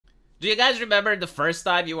Do you guys remember the first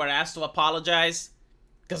time you were asked to apologize?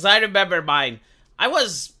 Because I remember mine. I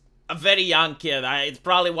was a very young kid. It's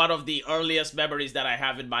probably one of the earliest memories that I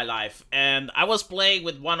have in my life. And I was playing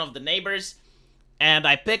with one of the neighbors, and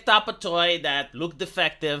I picked up a toy that looked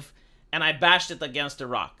defective, and I bashed it against a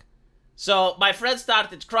rock. So my friend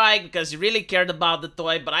started crying because he really cared about the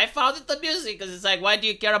toy, but I found it amusing because it's like, why do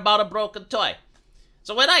you care about a broken toy?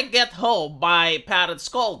 So when I get home, my parents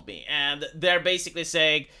scold me, and they're basically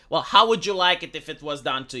saying, well, how would you like it if it was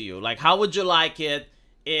done to you? Like, how would you like it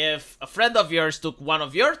if a friend of yours took one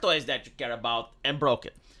of your toys that you care about and broke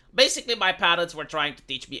it? Basically, my parents were trying to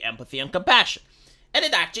teach me empathy and compassion. And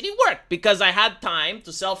it actually worked, because I had time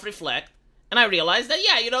to self-reflect, and I realized that,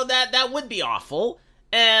 yeah, you know, that would be awful,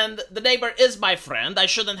 and the neighbor is my friend. I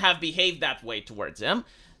shouldn't have behaved that way towards him.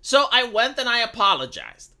 So I went and I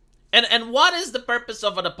apologized. And what is the purpose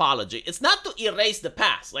of an apology? It's not to erase the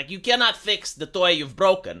past. Like, you cannot fix the toy you've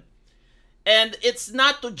broken. And it's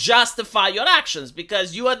not to justify your actions,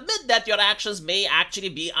 because you admit that your actions may actually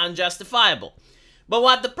be unjustifiable. But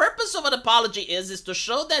what the purpose of an apology is to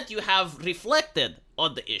show that you have reflected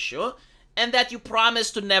on the issue and that you promise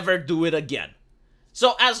to never do it again.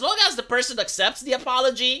 So as long as the person accepts the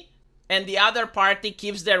apology and the other party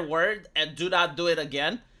keeps their word and do not do it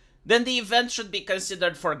again, then the event should be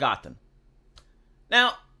considered forgotten.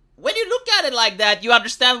 Now, when you look at it like that, you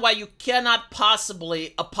understand why you cannot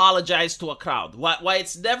possibly apologize to a crowd. Why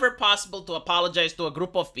it's never possible to apologize to a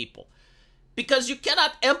group of people. Because you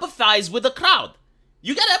cannot empathize with a crowd.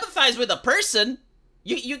 You can empathize with a person.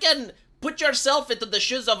 You can put yourself into the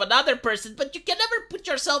shoes of another person, but you can never put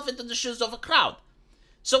yourself into the shoes of a crowd.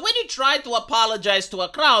 So when you try to apologize to a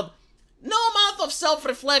crowd, no amount of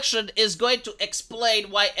self-reflection is going to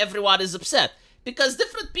explain why everyone is upset. Because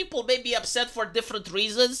different people may be upset for different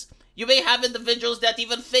reasons. You may have individuals that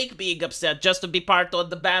even fake being upset just to be part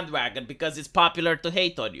of the bandwagon because it's popular to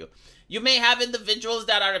hate on you. You may have individuals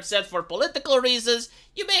that are upset for political reasons.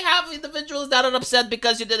 You may have individuals that are upset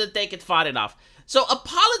because you didn't take it far enough. So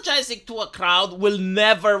apologizing to a crowd will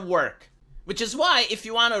never work. Which is why if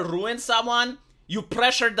you want to ruin someone, you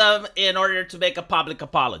pressure them in order to make a public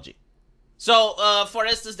apology. So, for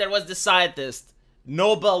instance, there was this scientist,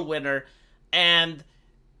 Nobel winner, and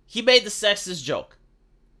he made the sexist joke.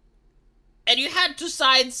 And you had two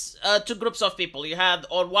sides, two groups of people. You had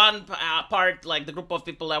on one part, like the group of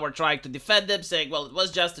people that were trying to defend him, saying, well, it was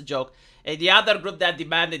just a joke. And the other group that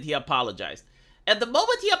demanded he apologized. And the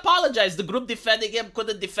moment he apologized, the group defending him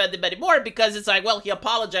couldn't defend him anymore, because it's like, well, he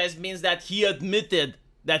apologized means that he admitted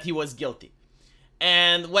that he was guilty.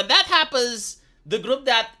 And when that happens, the group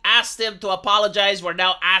that asked him to apologize were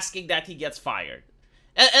now asking that he gets fired.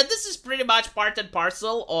 And this is pretty much part and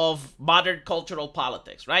parcel of modern cultural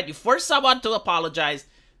politics, right? You force someone to apologize,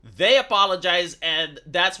 they apologize, and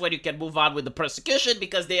that's when you can move on with the prosecution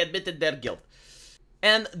because they admitted their guilt.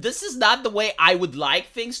 And this is not the way I would like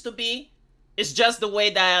things to be. It's just the way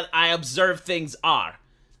that I observe things are.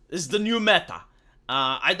 It's the new meta.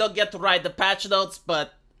 I don't get to write the patch notes,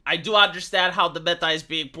 but I do understand how the meta is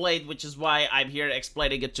being played, which is why I'm here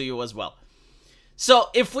explaining it to you as well. So,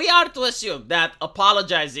 if we are to assume that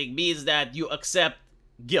apologizing means that you accept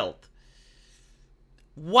guilt,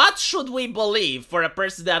 what should we believe for a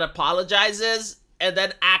person that apologizes and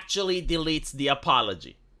then actually deletes the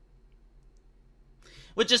apology?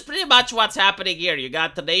 Which is pretty much what's happening here. You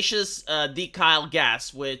got Tenacious decal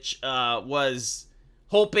gas, which was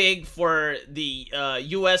hoping for the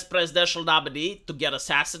US presidential nominee to get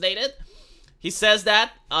assassinated. He says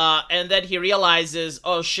that, and then he realizes,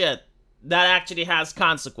 oh shit, that actually has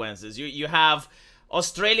consequences. You have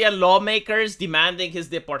Australian lawmakers demanding his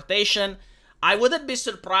deportation. I wouldn't be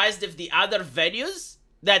surprised if the other venues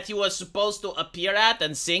that he was supposed to appear at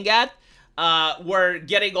and sing at were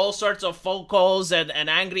getting all sorts of phone calls and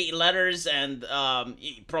angry letters and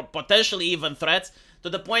potentially even threats, to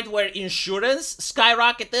the point where insurance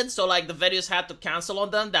skyrocketed, so like the venues had to cancel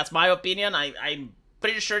on them. That's my opinion. I'm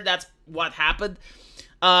pretty sure that's what happened.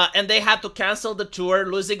 And they had to cancel the tour,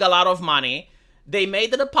 losing a lot of money. They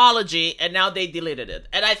made an apology, and now they deleted it.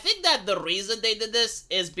 And I think that the reason they did this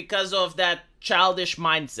is because of that childish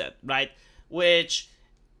mindset, right? Which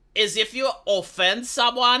is, if you offend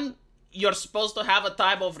someone, you're supposed to have a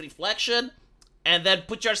time of reflection and then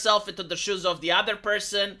put yourself into the shoes of the other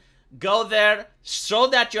person, go there, show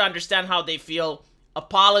that you understand how they feel,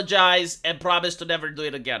 apologize, and promise to never do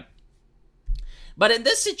it again. But in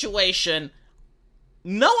this situation,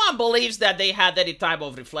 no one believes that they had any time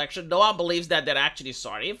of reflection. No one believes that they're actually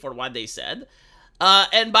sorry for what they said.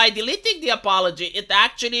 And by deleting the apology, it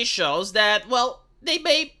actually shows that, well, they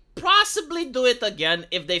may possibly do it again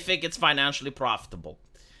if they think it's financially profitable.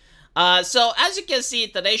 So as you can see,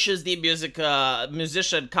 Tenacious D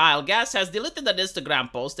musician Kyle Gass has deleted an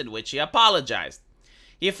Instagram post in which he apologized.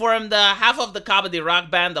 He formed half of the comedy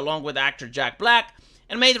rock band along with actor Jack Black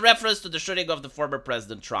and made reference to the shooting of the former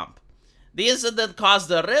President Trump. The incident caused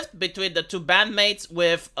a rift between the two bandmates,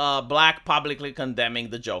 with Black publicly condemning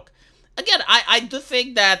the joke. Again, I do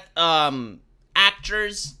think that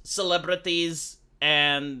actors, celebrities,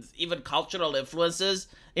 and even cultural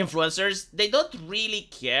influencers, they don't really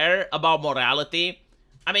care about morality.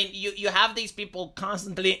 I mean, you have these people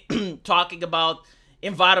constantly talking about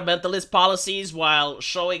environmentalist policies while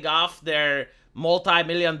showing off their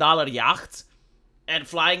multi-million-dollar yachts and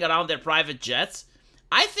flying around their private jets.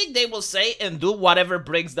 I think they will say and do whatever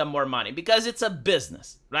brings them more money because it's a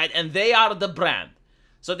business, right? And they are the brand.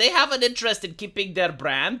 So they have an interest in keeping their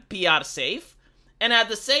brand PR safe. And at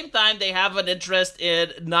the same time, they have an interest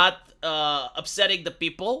in not upsetting the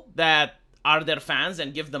people that are their fans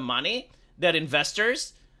and give them money, their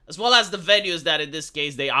investors, as well as the venues that in this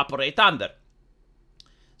case they operate under.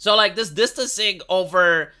 So like this distancing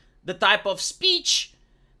over the type of speech,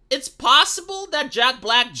 it's possible that Jack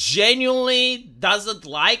Black genuinely doesn't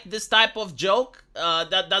like this type of joke,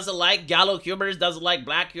 that doesn't like gallow humor, doesn't like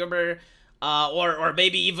black humor, or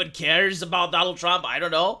maybe even cares about Donald Trump, I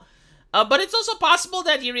don't know. But it's also possible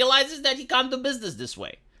that he realizes that he can't do business this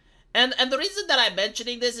way. And the reason that I'm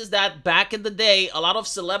mentioning this is that back in the day, a lot of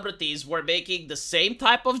celebrities were making the same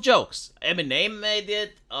type of jokes. Eminem made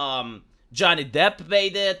it, Johnny Depp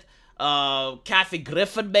made it, Kathy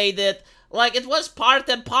Griffin made it. Like, it was part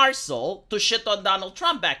and parcel to shit on Donald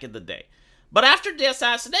Trump back in the day. But after the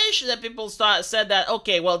assassination, that people said that,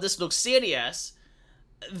 okay, well, this looks serious.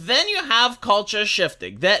 Then you have culture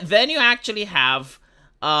shifting. Then you actually have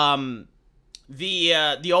the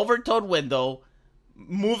overtone window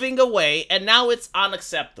moving away, and now it's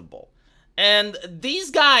unacceptable. And these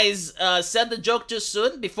guys said the joke too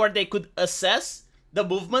soon before they could assess the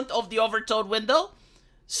movement of the overtone window.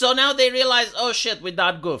 So now they realize, oh shit, we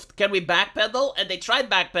not goofed. Can we backpedal? And they tried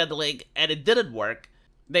backpedaling, and it didn't work.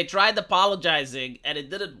 They tried apologizing, and it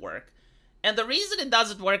didn't work. And the reason it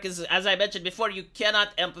doesn't work is, as I mentioned before, you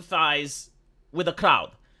cannot empathize with a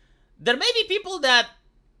crowd. There may be people that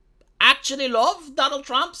actually love Donald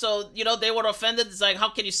Trump, so, you know, they were offended. It's like,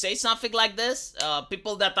 how can you say something like this?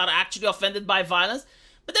 People that are actually offended by violence.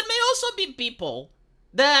 But there may also be people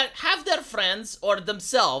that have their friends or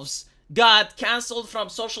themselves got canceled from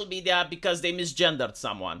social media because they misgendered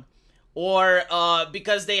someone, or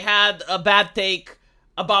because they had a bad take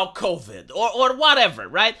about COVID, or whatever,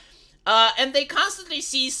 right? And they constantly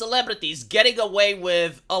see celebrities getting away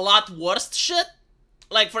with a lot worse shit.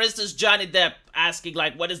 Like, for instance, Johnny Depp asking,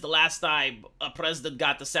 like, when is the last time a president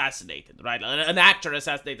got assassinated, right? An actor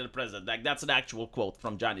assassinated a president. Like, that's an actual quote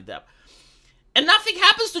from Johnny Depp. And nothing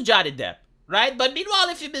happens to Johnny Depp, right? But meanwhile,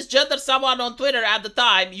 if you misgendered someone on Twitter at the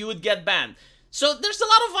time, you would get banned. So there's a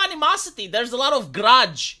lot of animosity. There's a lot of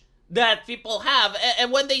grudge that people have.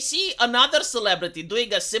 And when they see another celebrity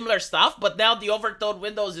doing a similar stuff, but now the overtone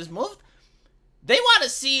windows is moved, they want to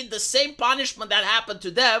see the same punishment that happened to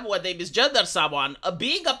them when they misgender someone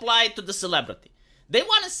being applied to the celebrity. They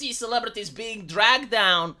want to see celebrities being dragged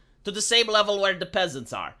down to the same level where the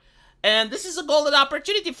peasants are. And this is a golden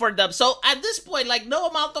opportunity for them. So at this point, like, no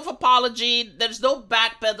amount of apology, there's no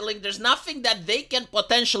backpedaling, there's nothing that they can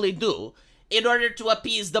potentially do in order to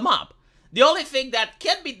appease the mob. The only thing that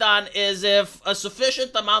can be done is if a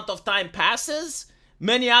sufficient amount of time passes,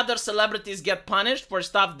 many other celebrities get punished for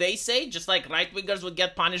stuff they say, just like right-wingers would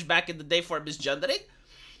get punished back in the day for misgendering.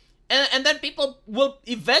 And then people will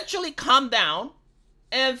eventually calm down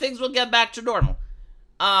and things will get back to normal.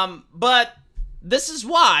 But this is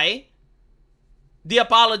why the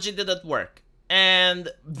apology didn't work. And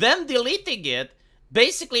them deleting it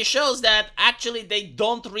basically shows that actually they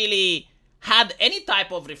don't really had any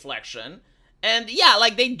type of reflection. And yeah,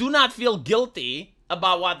 like, they do not feel guilty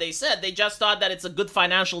about what they said. They just thought that it's a good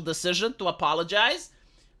financial decision to apologize.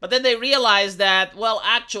 But then they realized that, well,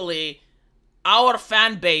 actually, our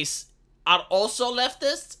fan base are also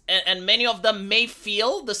leftists, and many of them may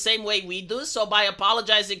feel the same way we do. So by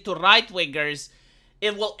apologizing to right-wingers,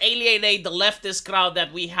 it will alienate the leftist crowd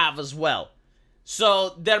that we have as well.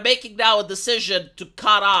 So they're making now a decision to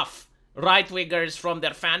cut off right-wingers from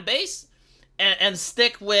their fan base and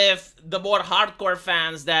stick with the more hardcore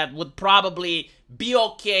fans that would probably be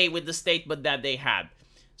okay with the statement that they had.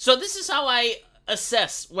 So this is how I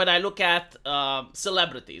assess when I look at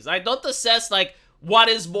celebrities. I don't assess, like, what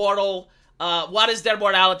is moral, what is their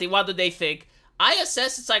morality, what do they think. I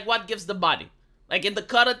assess, it's like, what gives them money. Like, in the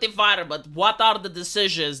current environment, what are the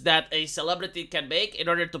decisions that a celebrity can make in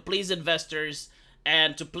order to please investors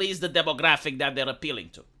and to please the demographic that they're appealing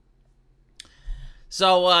to.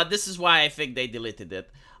 So this is why I think they deleted it.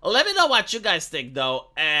 Let me know what you guys think though,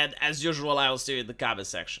 and as usual, I will see you in the comment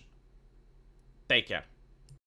section. Take care.